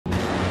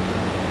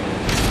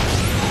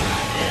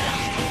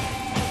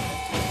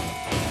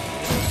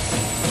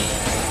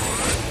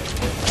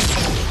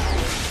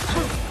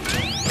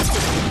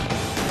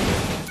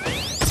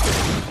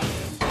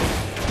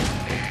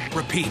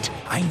repeat,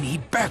 I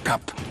need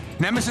backup.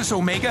 Nemesis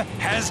Omega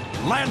has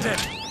landed.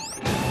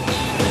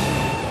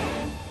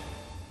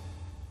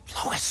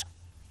 Lois.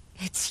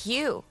 It's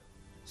you.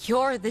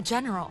 You're the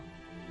general.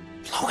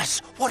 Lois,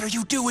 what are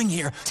you doing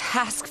here?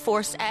 Task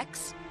Force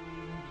X?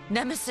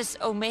 Nemesis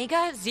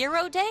Omega?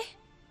 Zero Day?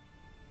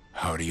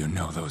 How do you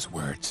know those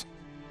words?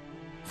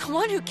 The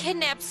one who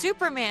kidnapped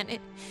Superman.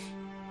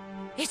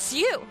 It's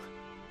you.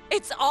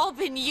 It's all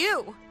been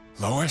you.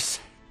 Lois,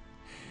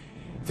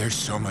 there's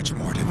so much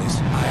more to this.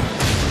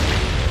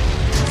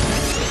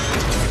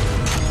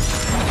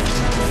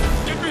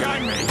 Get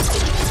behind me!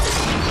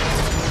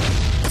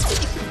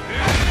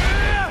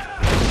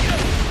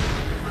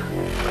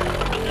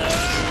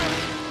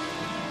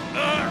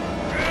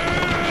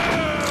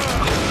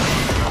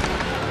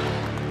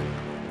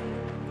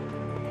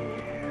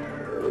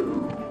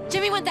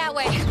 Jimmy went that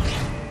way.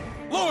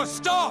 Lois,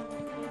 stop!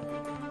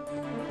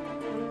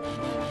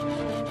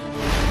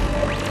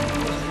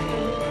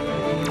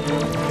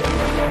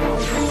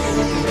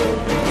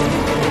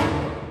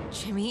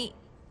 Jimmy,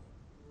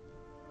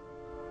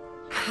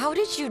 how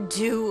did you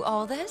do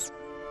all this?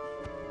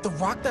 The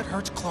rock that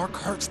hurts Clark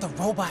hurts the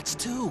robots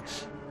too.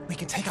 We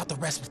can take out the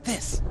rest with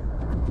this.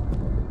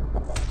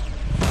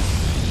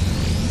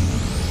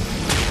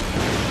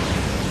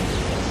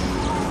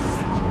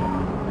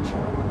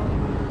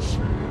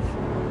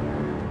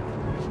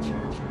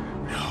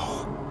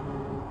 No.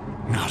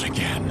 Not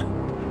again.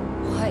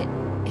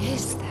 What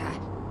is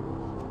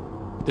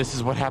that? This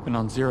is what happened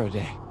on Zero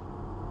Day.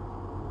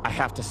 I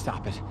have to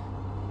stop it.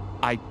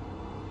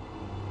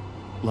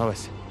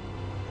 Lois,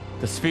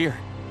 the sphere.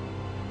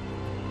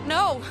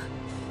 No!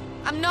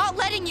 I'm not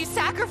letting you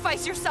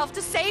sacrifice yourself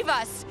to save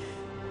us!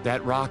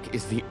 That rock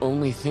is the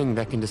only thing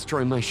that can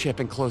destroy my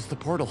ship and close the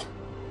portal.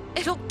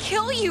 It'll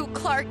kill you,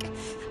 Clark!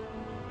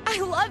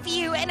 I love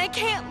you, and I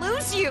can't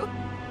lose you!